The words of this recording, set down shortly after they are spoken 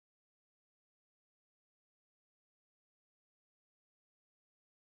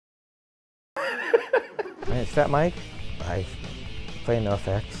My name's Fat Mike. I play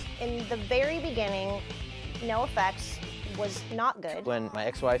NOFX. In the very beginning, NOFX was not good. When my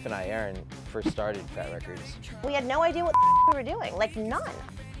ex-wife and I, Erin, first started Fat Records, We had no idea what we were doing, like none.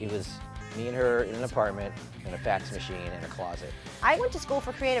 it was me and her in an apartment and a fax machine and a closet. I went to school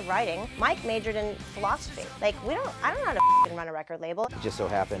for creative writing. Mike majored in philosophy. Like, I don't know how to run a record label. It just so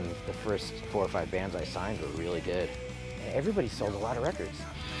happened the first 4 or 5 bands I signed were really good. And everybody sold a lot of records.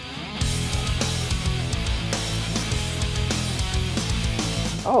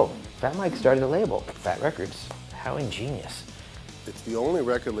 Oh, Fat Mike started a label, Fat Records. How ingenious. It's the only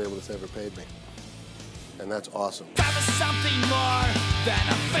record label that's ever paid me. And that's awesome.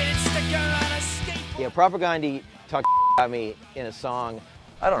 Yeah, Propagandhi talked about me in a song.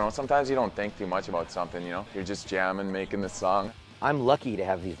 I don't know, sometimes you don't think too much about something, you know? You're just jamming, making the song. I'm lucky to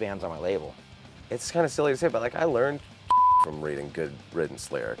have these bands on my label. It's kind of silly to say, but like I learned from reading good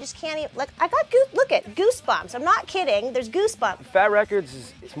Riddance lyrics. I just can't even, look, I got, look at goosebumps. I'm not kidding, there's goosebumps. Fat Records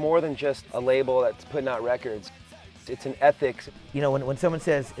is it's more than just a label that's putting out records. It's an ethics. You know, when someone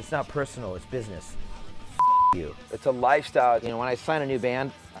says it's not personal, it's business, you. It's a lifestyle. You know, when I sign a new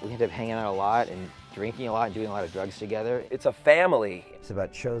band, we end up hanging out a lot and drinking a lot and doing a lot of drugs together. It's a family. It's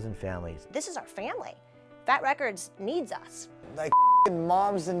about chosen families. This is our family. Fat Records needs us. Like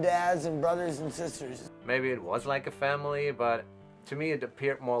moms and dads and brothers and sisters. Maybe it was like a family, but to me it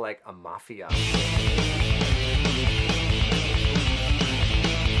appeared more like a mafia.